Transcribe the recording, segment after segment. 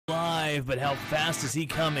alive, but how fast is he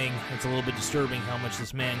coming? It's a little bit disturbing how much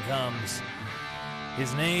this man comes.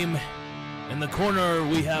 His name, in the corner,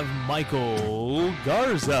 we have Michael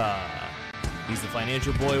Garza. He's the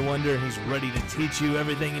financial boy wonder, and he's ready to teach you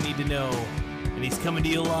everything you need to know. And he's coming to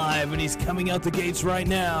you live, and he's coming out the gates right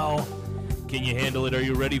now. Can you handle it? Are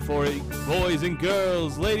you ready for it? Boys and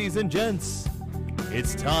girls, ladies and gents,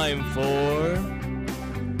 it's time for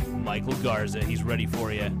Michael Garza. He's ready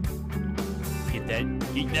for you. Get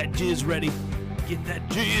that jizz ready. Get that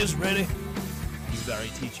jizz ready. He's about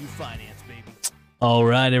to teach you finance, baby. All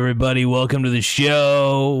right, everybody, welcome to the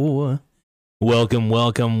show. Welcome,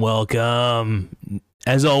 welcome, welcome.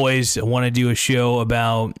 As always, I want to do a show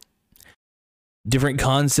about different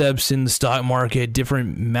concepts in the stock market,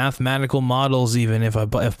 different mathematical models, even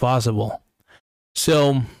if possible.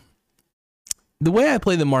 So, the way I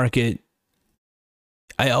play the market,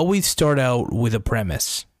 I always start out with a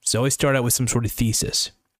premise. So I always start out with some sort of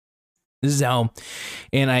thesis. This is how,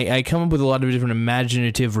 and I come up with a lot of different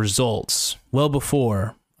imaginative results well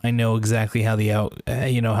before I know exactly how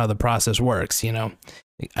how the process works.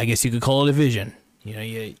 I guess you could call it a vision.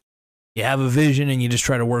 You have a vision and you just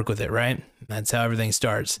try to work with it, right? That's how everything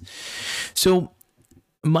starts. So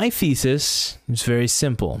my thesis is very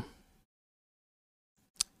simple.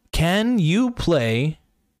 Can you play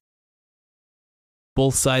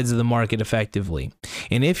both sides of the market effectively?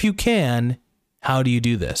 And if you can, how do you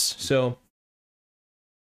do this? So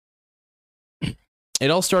it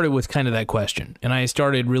all started with kind of that question, and I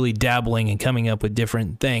started really dabbling and coming up with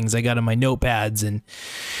different things. I got in my notepads, and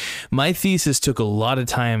my thesis took a lot of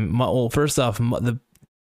time. Well, first off,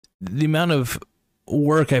 the amount of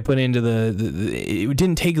work I put into it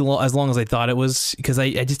didn't take as long as I thought it was, because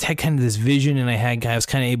I just had kind of this vision, and I was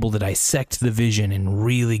kind of able to dissect the vision and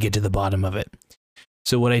really get to the bottom of it.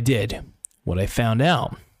 So what I found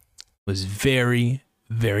out was very,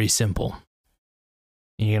 very simple.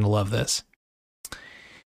 And you're going to love this.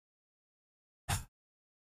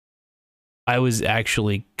 I was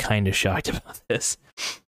actually kind of shocked about this.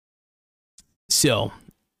 So,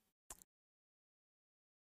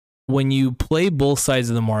 when you play both sides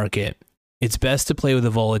of the market, it's best to play with a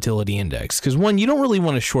volatility index. Because one, you don't really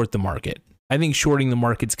want to short the market. I think shorting the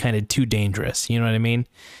market's kind of too dangerous. You know what I mean?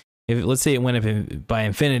 Let's say it went up by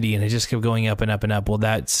infinity and it just kept going up and up and up, well,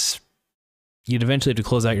 you'd eventually have to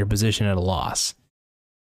close out your position at a loss.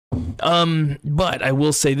 But I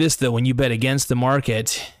will say this, though, when you bet against the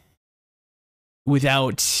market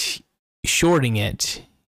without shorting it,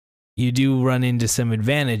 you do run into some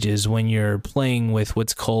advantages when you're playing with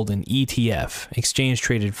what's called an ETF, Exchange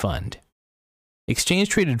Traded Fund. Exchange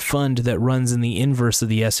Traded Fund that runs in the inverse of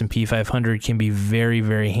the S&P 500 can be very,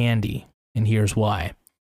 very handy, and here's why.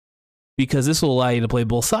 Because this will allow you to play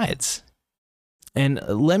both sides. And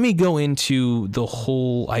let me go into the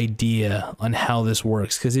whole idea on how this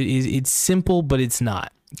works, because it's simple, but it's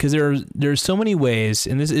not. Because there's so many ways,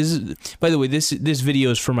 and this is, by the way, this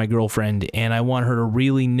video is for my girlfriend, and I want her to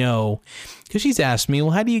really know, because she's asked me,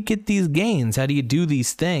 well, how do you get these gains? How do you do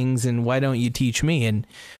these things? And why don't you teach me? And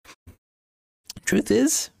truth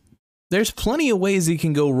is, there's plenty of ways it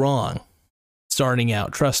can go wrong. Starting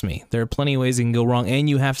out, trust me, there are plenty of ways it can go wrong, and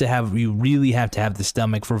you really have to have the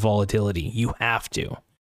stomach for volatility. You have to.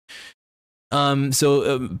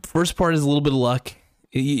 First part is a little bit of luck.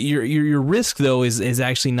 Your risk, though, is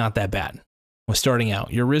actually not that bad. With starting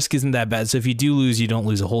out, your risk isn't that bad. So if you do lose, you don't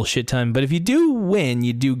lose a whole shit ton. But if you do win,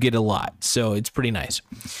 you do get a lot. So it's pretty nice.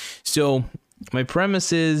 So my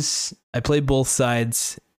premise is I play both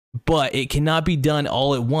sides, but it cannot be done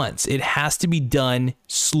all at once. It has to be done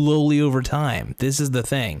slowly over time. This is the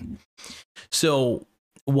thing. So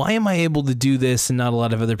why am I able to do this and not a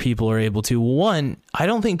lot of other people are able to? One, I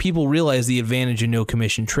don't think people realize the advantage of no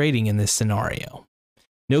commission trading in this scenario.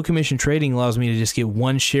 No commission trading allows me to just get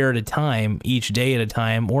one share at a time, each day at a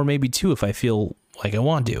time, or maybe two if I feel like I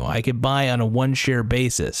want to. I could buy on a one share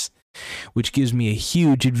basis, which gives me a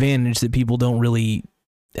huge advantage that people don't really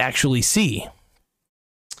actually see.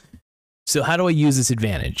 So how do I use this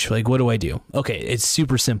advantage? Like, what do I do? Okay, it's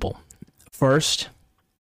super simple. First,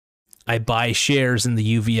 I buy shares in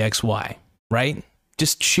the UVXY, right?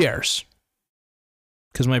 Just shares.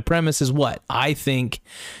 Because my premise is what? I think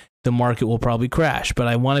the market will probably crash, but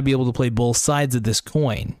I want to be able to play both sides of this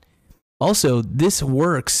coin. Also, this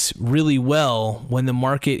works really well when the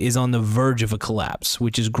market is on the verge of a collapse,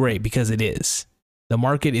 which is great because it is. The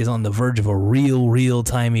market is on the verge of a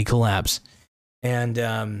real-timey collapse.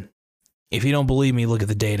 And if you don't believe me, look at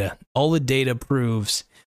the data. All the data proves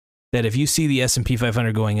that if you see the S&P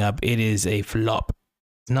 500 going up, it is a flop.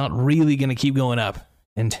 It's not really going to keep going up.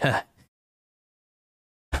 And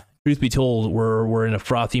truth be told, we're in a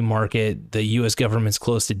frothy market. The U.S. government's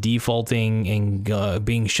close to defaulting and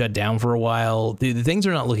being shut down for a while. The things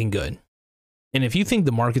are not looking good. And if you think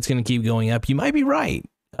the market's going to keep going up, you might be right.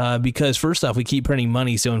 Because first off, we keep printing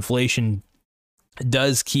money, so inflation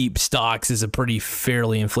does keep stocks as a pretty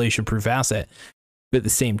fairly inflation-proof asset. But at the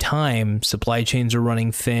same time, supply chains are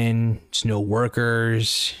running thin. There's no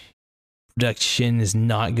workers. Production is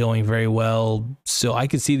not going very well. So I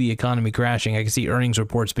could see the economy crashing. I could see earnings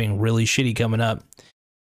reports being really shitty coming up.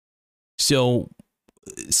 So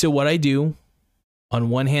what I do, on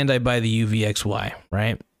one hand, I buy the UVXY,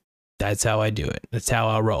 right? That's how I do it. That's how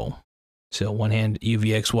I roll. So one hand,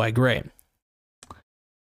 UVXY, great.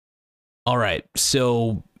 All right,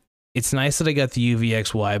 so it's nice that I got the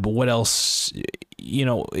UVXY, but what else, you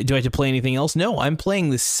know, do I have to play anything else? No, I'm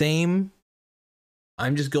playing the same.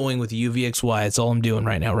 I'm just going with UVXY. That's all I'm doing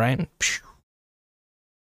right now, right?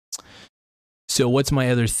 So what's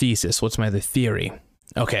my other thesis? What's my other theory?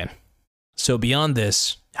 Okay, so beyond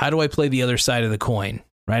this, how do I play the other side of the coin?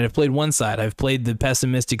 Right, I've played one side. I've played the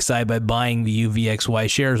pessimistic side by buying the UVXY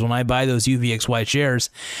shares. When I buy those UVXY shares,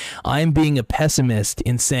 I'm being a pessimist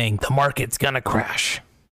in saying the market's gonna crash.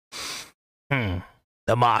 The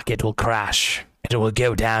market will crash. It will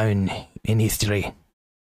go down in history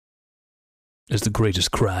as the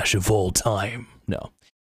greatest crash of all time. No.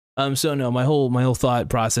 So no, my whole thought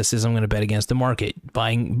process is I'm going to bet against the market.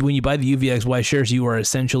 When you buy the UVXY shares, you are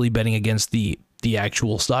essentially betting against the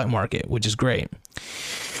actual stock market, which is great.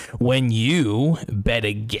 When you bet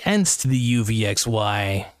against the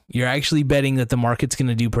UVXY, you're actually betting that the market's going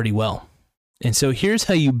to do pretty well. And so here's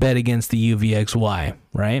how you bet against the UVXY,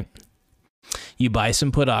 right? You buy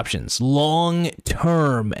some put options, long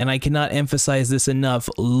term, and I cannot emphasize this enough,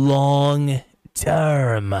 long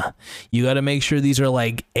term. You got to make sure these are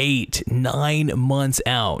like 8-9 months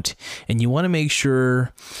out, and you want to make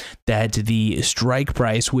sure that the strike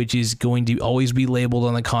price, which is going to always be labeled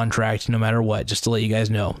on the contract no matter what, just to let you guys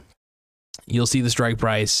know, you'll see the strike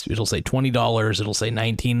price, it'll say $20, it'll say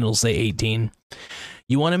 19, it'll say 18.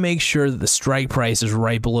 You want to make sure that the strike price is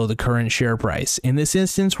right below the current share price. In this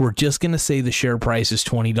instance, we're just going to say the share price is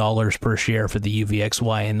 $20 per share for the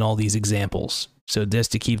UVXY in all these examples. So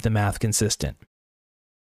just to keep the math consistent.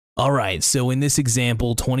 All right, so in this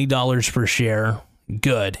example, $20 per share.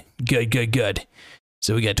 Good.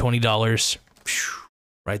 So we got $20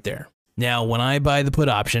 right there. Now, when I buy the put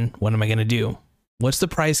option, what am I going to do? What's the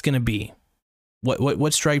price going to be?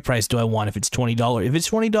 What strike price do I want if it's $20? If it's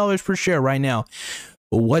 $20 per share right now,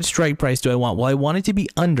 what strike price do I want? Well, I want it to be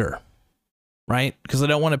under, right? Because I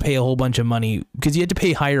don't want to pay a whole bunch of money, because you have to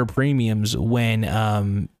pay higher premiums when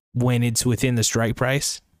it's within the strike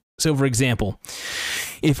price. So for example,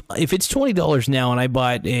 if it's $20 now and I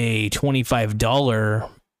bought a $25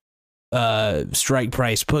 strike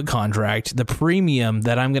price put contract, the premium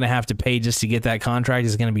that I'm going to have to pay just to get that contract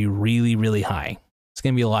is going to be really, really high. It's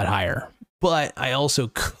going to be a lot higher. But I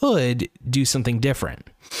also could do something different.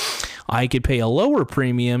 I could pay a lower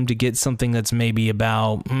premium to get something that's maybe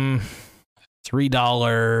about $3,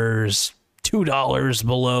 $2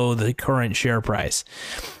 below the current share price.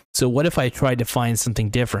 So what if I tried to find something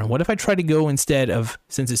different? What if I tried to go, instead of,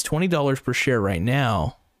 since it's $20 per share right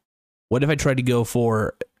now, what if I tried to go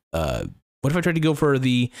for the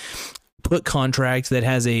put contract that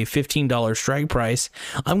has a $15 strike price?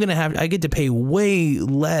 I get to pay way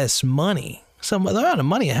less money. So the amount of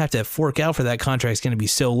money I have to fork out for that contract is going to be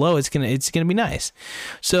so low. It's going to be nice.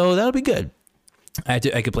 So that'll be good. I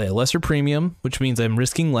could play a lesser premium, which means I'm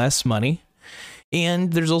risking less money.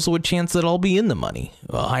 And there's also a chance that I'll be in the money.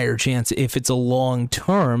 A higher chance if it's a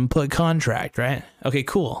long-term put contract, right? Okay,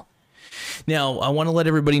 cool. Now, I want to let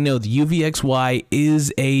everybody know the UVXY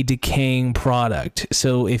is a decaying product.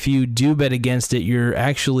 So if you do bet against it,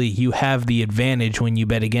 you have the advantage when you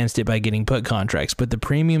bet against it by getting put contracts. But the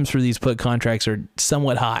premiums for these put contracts are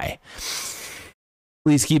somewhat high.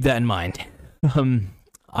 Please keep that in mind.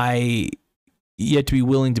 You have to be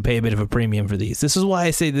willing to pay a bit of a premium for these. This is why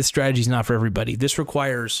I say this strategy is not for everybody. This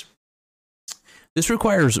requires,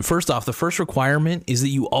 first off, the first requirement is that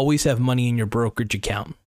you always have money in your brokerage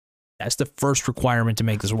account. That's the first requirement to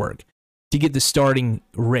make this work, to get the starting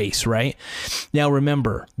race, right? Now,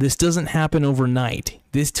 remember, this doesn't happen overnight.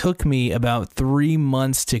 This took me about 3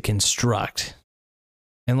 months to construct.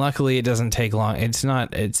 And luckily, it doesn't take long.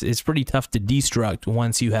 It's pretty tough to destruct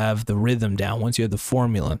once you have the rhythm down, once you have the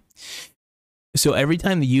formula. So every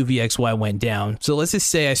time the UVXY went down, so let's just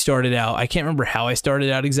say I started out, I can't remember how I started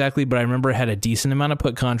out exactly, but I remember I had a decent amount of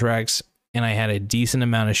put contracts and I had a decent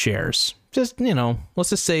amount of shares. Just,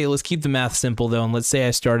 let's just say, let's keep the math simple though, and let's say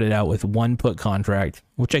I started out with one put contract,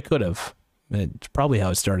 which I could have. It's probably how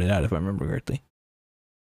it started out, if I remember correctly.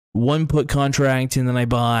 One put contract, and then I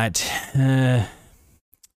bought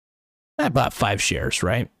 5 shares,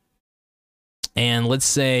 right? And let's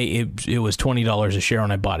say it was $20 a share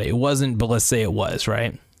when I bought it. It wasn't, but let's say it was,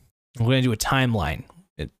 right? I'm going to do a timeline.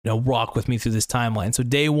 Walk with me through this timeline. So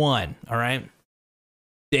day one, all right?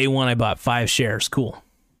 Day one, I bought 5 shares. Cool.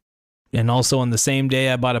 And also on the same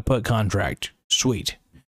day, I bought a put contract. Sweet.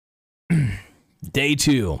 Day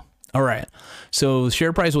two. All right. So the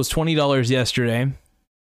share price was $20 yesterday.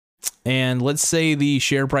 And let's say the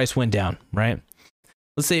share price went down, right?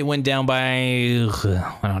 Let's say it went down by,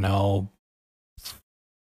 I don't know,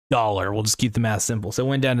 $1. We'll just keep the math simple. So it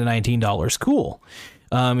went down to $19. Cool.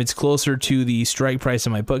 It's closer to the strike price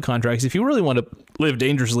of my put contracts. If you really want to live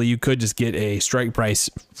dangerously, you could just get a strike price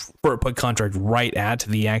for a put contract right at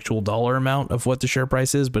the actual dollar amount of what the share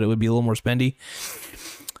price is, but it would be a little more spendy.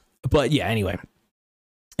 But yeah, anyway,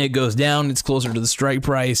 it goes down. It's closer to the strike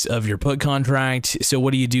price of your put contract. So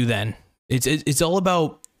what do you do then? It's all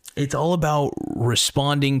about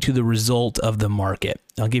responding to the result of the market.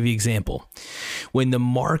 I'll give you an example. When the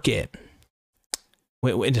market,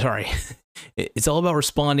 it's all about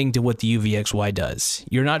responding to what the UVXY does.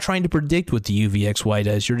 You're not trying to predict what the UVXY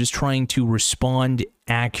does. You're just trying to respond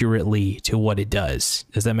accurately to what it does.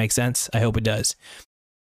 Does that make sense? I hope it does.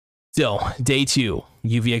 So day two,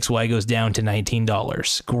 UVXY goes down to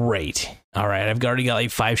 $19. Great. All right. I've already got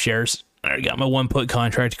like 5 shares. I already got my one put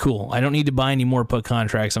contract. Cool. I don't need to buy any more put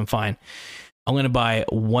contracts. I'm fine. I'm going to buy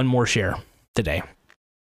 1 more share today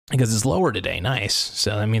because it's lower today. Nice.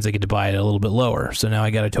 So that means I get to buy it a little bit lower. So now I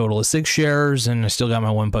got a total of 6 shares and I still got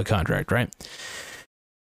my one put contract, right?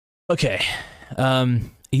 Okay.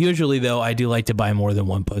 Usually though, I do like to buy more than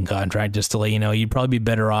 1 put contract just to let you know. You'd probably be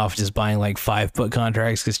better off just buying like 5 put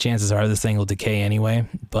contracts because chances are this thing will decay anyway.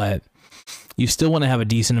 But you still want to have a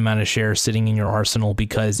decent amount of shares sitting in your arsenal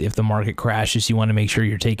because if the market crashes, you want to make sure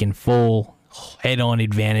you're taking full head-on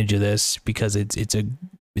advantage of this because it's a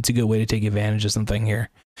good way to take advantage of something here.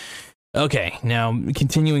 Okay, now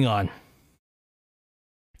continuing on.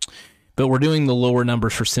 But we're doing the lower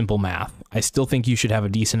numbers for simple math. I still think you should have a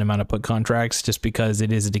decent amount of put contracts just because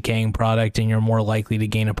it is a decaying product and you're more likely to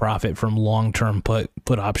gain a profit from long-term put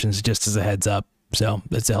options, just as a heads up. So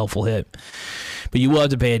that's a helpful hit. But you will have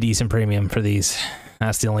to pay a decent premium for these.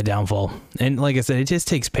 That's the only downfall. And like I said, it just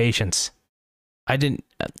takes patience. I didn't,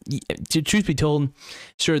 truth be told,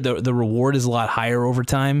 sure, the reward is a lot higher over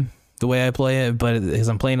time, the way I play it, but because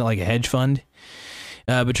I'm playing it like a hedge fund.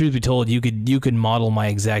 But truth be told, you could model my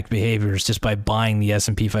exact behaviors just by buying the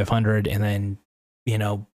S&P 500 and then, you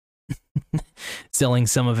know, selling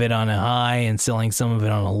some of it on a high and selling some of it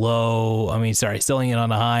on a low. I mean, sorry, selling it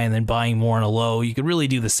on a high and then buying more on a low. You could really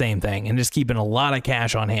do the same thing and just keeping a lot of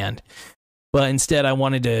cash on hand. But instead, I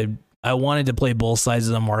wanted to play both sides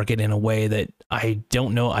of the market in a way that I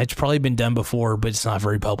don't know. It's probably been done before, but it's not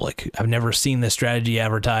very public. I've never seen this strategy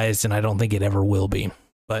advertised, and I don't think it ever will be.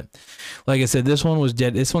 But like I said, this one's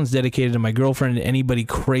dedicated to my girlfriend and anybody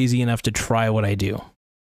crazy enough to try what I do.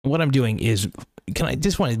 What I'm doing is, I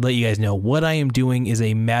just want to let you guys know what I am doing is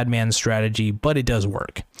a madman strategy, but it does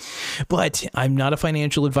work. But I'm not a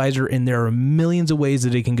financial advisor, and there are millions of ways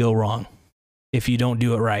that it can go wrong if you don't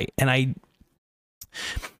do it right. And I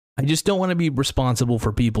just don't want to be responsible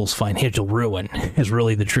for people's financial ruin, is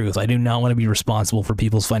really the truth. I do not want to be responsible for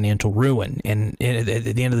people's financial ruin. And at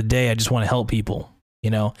the end of the day, I just want to help people. You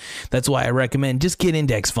know, that's why I recommend just get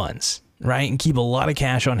index funds, right? And keep a lot of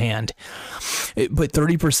cash on hand. Put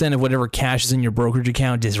 30% of whatever cash is in your brokerage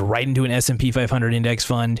account just right into an S&P 500 index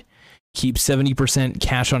fund. Keep 70%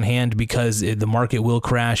 cash on hand because the market will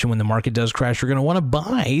crash. And when the market does crash, you're going to want to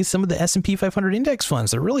buy some of the S&P 500 index funds.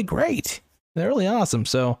 They're really great. They're really awesome.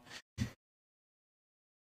 So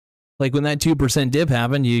like when that 2% dip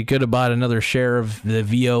happened, you could have bought another share of the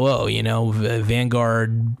VOO, you know,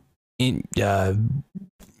 Vanguard, the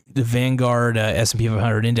Vanguard S&P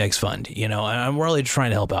 500 index fund. You know, I'm really trying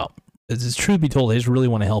to help out. It's truth be told, I just really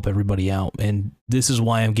want to help everybody out. And this is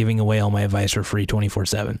why I'm giving away all my advice for free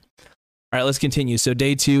 24/7. All right, let's continue. So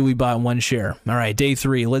day 2, we bought 1 share. All right, day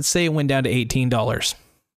 3, let's say it went down to $18.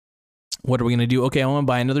 What are we going to do? Okay, I want to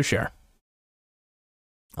buy another share.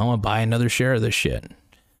 I want to buy another share of this shit.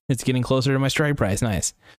 It's getting closer to my strike price.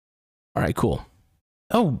 Nice. All right, cool.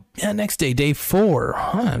 Oh, yeah, next day, day 4.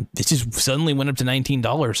 Huh, it just suddenly went up to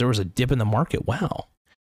 $19. There was a dip in the market. Wow.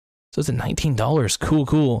 So it's at $19. Cool,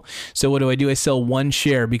 cool. So what do? I sell 1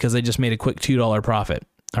 share because I just made a quick $2 profit.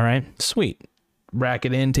 All right, sweet. Rack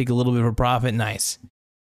it in, take a little bit of a profit. Nice.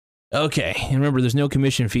 Okay, and remember, there's no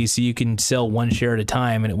commission fee, so you can sell 1 share at a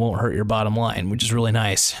time and it won't hurt your bottom line, which is really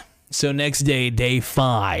nice. So next day, day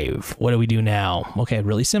 5. What do we do now? Okay,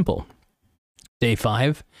 really simple. Day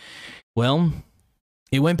 5. Well,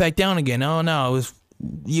 it went back down again. Oh no, it was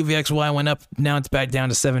UVXY went up. Now it's back down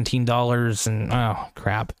to $17 and oh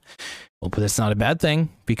crap. Well, but that's not a bad thing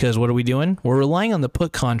because what are we doing? We're relying on the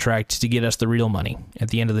put contract to get us the real money at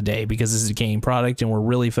the end of the day because this is a decaying product and we're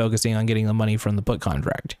really focusing on getting the money from the put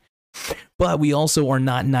contract. But we also are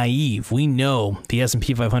not naive. We know the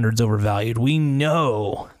S&P 500 is overvalued. We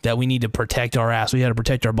know that we need to protect our ass. We got to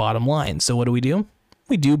protect our bottom line. So what do?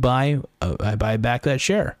 We do buy, I buy back that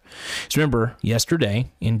share. So remember,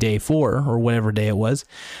 yesterday in day 4 or whatever day it was,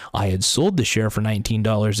 I had sold the share for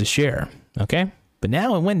 $19 a share. Okay. But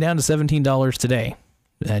now it went down to $17 today,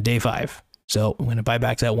 day 5. So I'm going to buy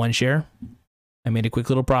back that 1 share. I made a quick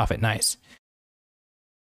little profit. Nice.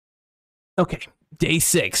 Okay. Day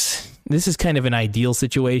 6. This is kind of an ideal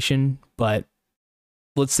situation, but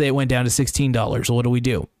let's say it went down to $16. Well, what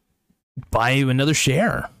do? Buy another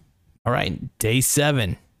share. All right. Day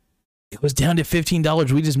 7. It was down to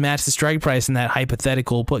 $15. We just matched the strike price in that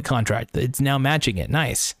hypothetical put contract. It's now matching it.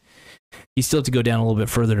 Nice. You still have to go down a little bit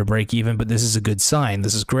further to break even, but this is a good sign.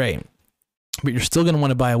 This is great. But you're still going to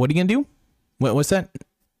want to buy. What are you going to do? What's that?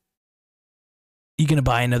 You're going to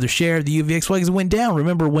buy another share of the UVXY because it went down.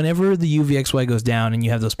 Remember, whenever the UVXY goes down and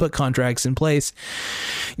you have those put contracts in place,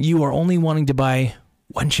 you are only wanting to buy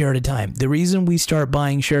 1 share at a time. The reason we start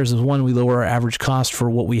buying shares is 1, we lower our average cost for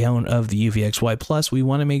what we own of the UVXY. Plus, we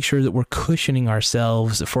want to make sure that we're cushioning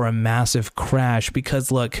ourselves for a massive crash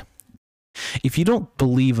because, look, if you don't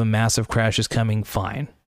believe a massive crash is coming, fine.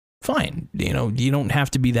 You know, you don't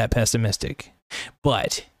have to be that pessimistic.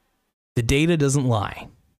 But the data doesn't lie.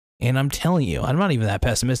 And I'm telling you, I'm not even that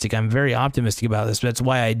pessimistic. I'm very optimistic about this. That's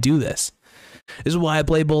why I do this. This is why I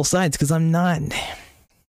play both sides, because I'm not...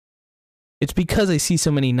 It's because I see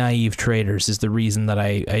so many naive traders is the reason that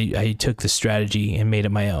I took this strategy and made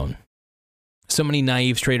it my own. So many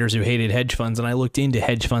naive traders who hated hedge funds, and I looked into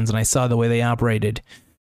hedge funds and I saw the way they operated.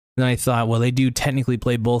 And I thought, well, they do technically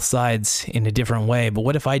play both sides in a different way, but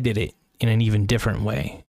what if I did it in an even different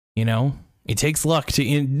way? You know, it takes luck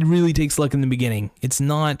it really takes luck in the beginning. It's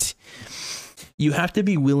not, you have to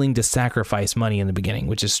be willing to sacrifice money in the beginning,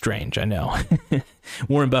 which is strange. I know.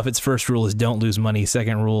 Warren Buffett's first rule is don't lose money.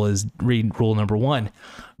 Second rule is read rule number 1.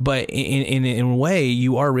 But in a way,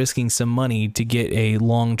 you are risking some money to get a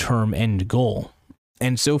long-term end goal.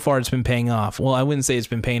 And so far, it's been paying off. Well, I wouldn't say it's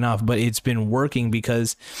been paying off, but it's been working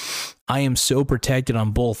because I am so protected on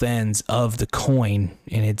both ends of the coin,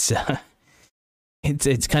 and it's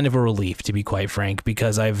kind of a relief, to be quite frank,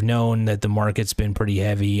 because I've known that the market's been pretty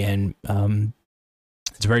heavy and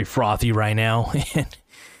it's very frothy right now. And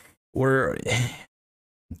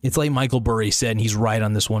it's like Michael Burry said, and he's right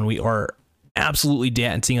on this one. We are absolutely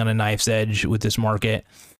dancing on a knife's edge with this market.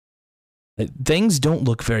 Things don't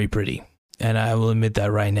look very pretty. And I will admit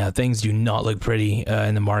that right now, things do not look pretty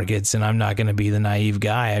in the markets, and I'm not going to be the naive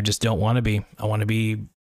guy. I just don't want to be. I want to be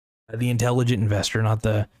the intelligent investor, not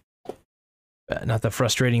the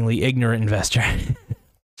frustratingly ignorant investor.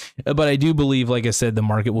 But I do believe, like I said, the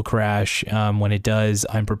market will crash. When it does,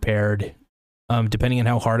 I'm prepared. Depending on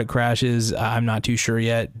how hard it crashes, I'm not too sure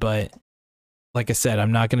yet. But like I said,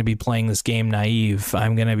 I'm not going to be playing this game naive.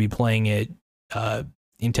 I'm going to be playing it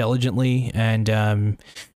intelligently and.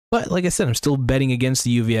 But like I said, I'm still betting against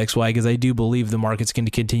the UVXY because I do believe the market's going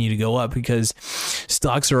to continue to go up because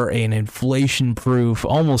stocks are an inflation-proof,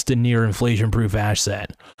 almost a near inflation-proof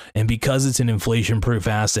asset. And because it's an inflation-proof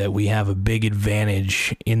asset, we have a big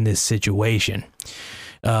advantage in this situation.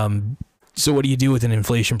 So what do you do with an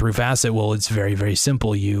inflation-proof asset? Well, it's very, very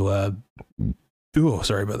simple. You, oh,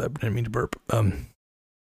 sorry about that. I didn't mean to burp.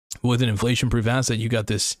 With an inflation-proof asset, you got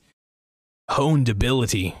this honed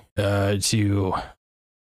ability to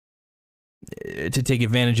take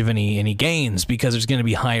advantage of any gains because there's going to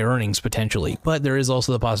be high earnings potentially. But there is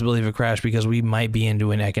also the possibility of a crash because we might be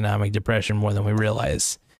into an economic depression more than we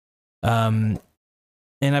realize. And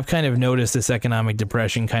I've kind of noticed this economic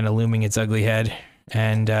depression kind of looming its ugly head.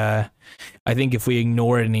 And I think if we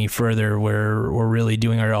ignore it any further, we're really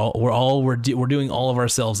doing we're doing all of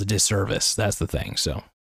ourselves a disservice. That's the thing. So.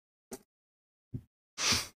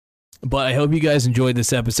 But I hope you guys enjoyed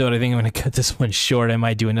this episode. I think I'm going to cut this one short. I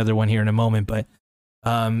might do another one here in a moment, but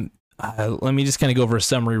let me just kind of go over a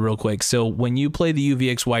summary real quick. So when you play the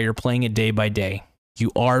UVXY, you're playing it day by day.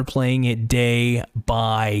 You are playing it day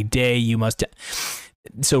by day. You must.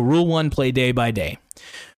 So rule 1, play day by day.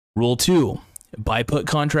 Rule 2, buy put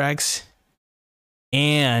contracts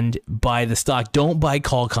and buy the stock. Don't buy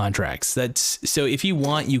call contracts. So if you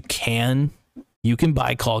want, you can. You can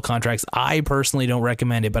buy call contracts. I personally don't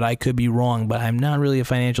recommend it, but I could be wrong, but I'm not really a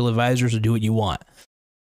financial advisor, so do what you want.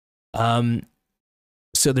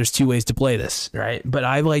 So there's two ways to play this, right? But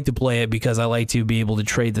I like to play it because I like to be able to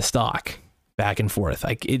trade the stock back and forth.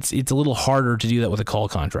 Like it's a little harder to do that with a call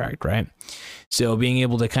contract, right? So being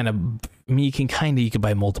able to kind of, I mean, you can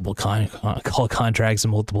buy multiple call contracts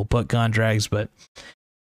and multiple put contracts, but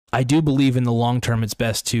I do believe in the long term it's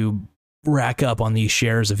best to rack up on these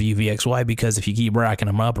shares of UVXY, because if you keep racking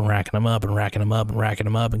them up and racking them up and racking them up and racking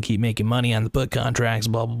them up and keep making money on the put contracts,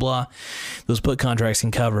 blah, blah, blah, those put contracts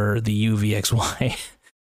can cover the UVXY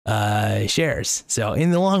shares. So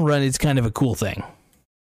in the long run, it's kind of a cool thing.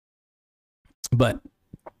 But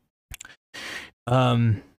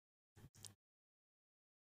I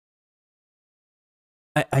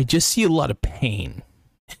just see a lot of pain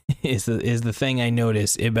is the thing I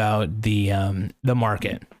notice about the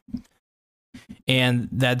market. And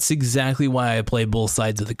that's exactly why I play both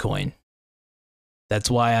sides of the coin. That's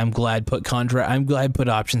why I'm glad put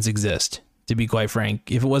options exist, to be quite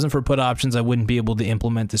frank. If it wasn't for put options, I wouldn't be able to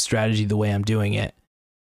implement the strategy the way I'm doing it.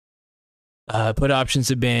 Put options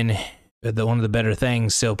have been one of the better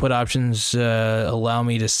things. So put options allow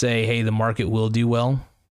me to say, hey, the market will do well.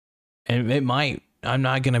 And it might. I'm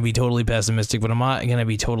not going to be totally pessimistic, but I'm not going to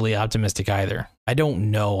be totally optimistic either. I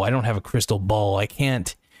don't know. I don't have a crystal ball. I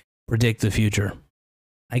can't predict the future.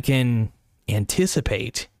 I can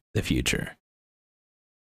anticipate the future.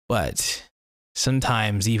 But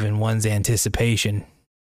sometimes even one's anticipation,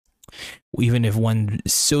 even if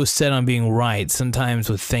one's so set on being right, sometimes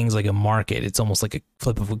with things like a market, it's almost like a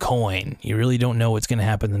flip of a coin. You really don't know what's going to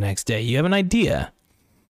happen the next day. You have an idea,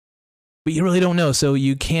 but you really don't know. So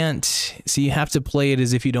you have to play it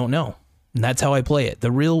as if you don't know. And that's how I play it.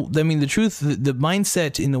 The truth, the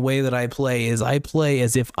mindset in the way that I play is I play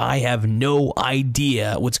as if I have no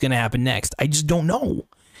idea what's going to happen next. I just don't know.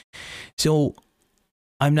 So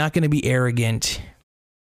I'm not going to be arrogant,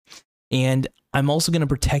 and I'm also going to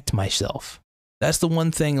protect myself. That's the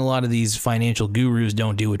one thing a lot of these financial gurus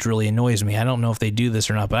don't do, which really annoys me. I don't know if they do this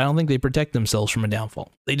or not, but I don't think they protect themselves from a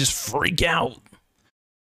downfall. They just freak out.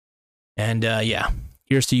 And yeah,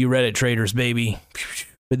 here's to you Reddit traders, baby.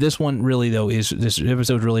 But this one really, though, this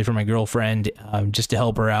episode's really for my girlfriend, just to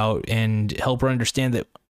help her out and help her understand that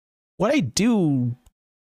what I do,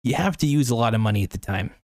 you have to use a lot of money at the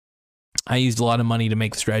time. I used a lot of money to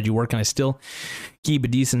make the strategy work, and I still keep a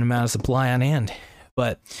decent amount of supply on hand.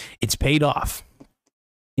 But it's paid off.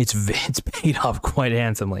 It's paid off quite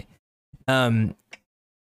handsomely.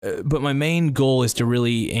 But my main goal is to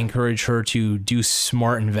really encourage her to do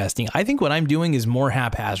smart investing. I think what I'm doing is more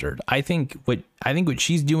haphazard. I think what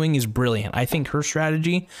she's doing is brilliant. I think her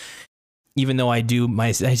strategy, even though I do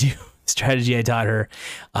strategy I taught her,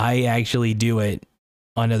 I actually do it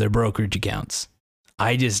on other brokerage accounts.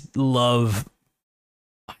 I love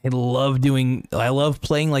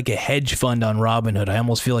playing like a hedge fund on Robinhood. I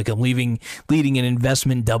almost feel like I'm leading an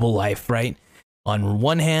investment double life, right? On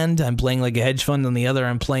one hand, I'm playing like a hedge fund. On the other,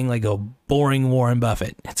 I'm playing like a boring Warren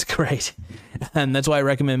Buffett. It's great. And that's why I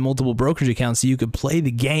recommend multiple brokerage accounts, so you could play the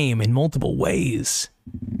game in multiple ways.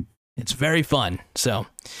 It's very fun. So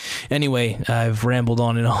anyway, I've rambled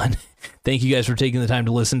on and on. Thank you guys for taking the time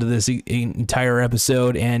to listen to this entire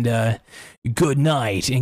episode, and good night.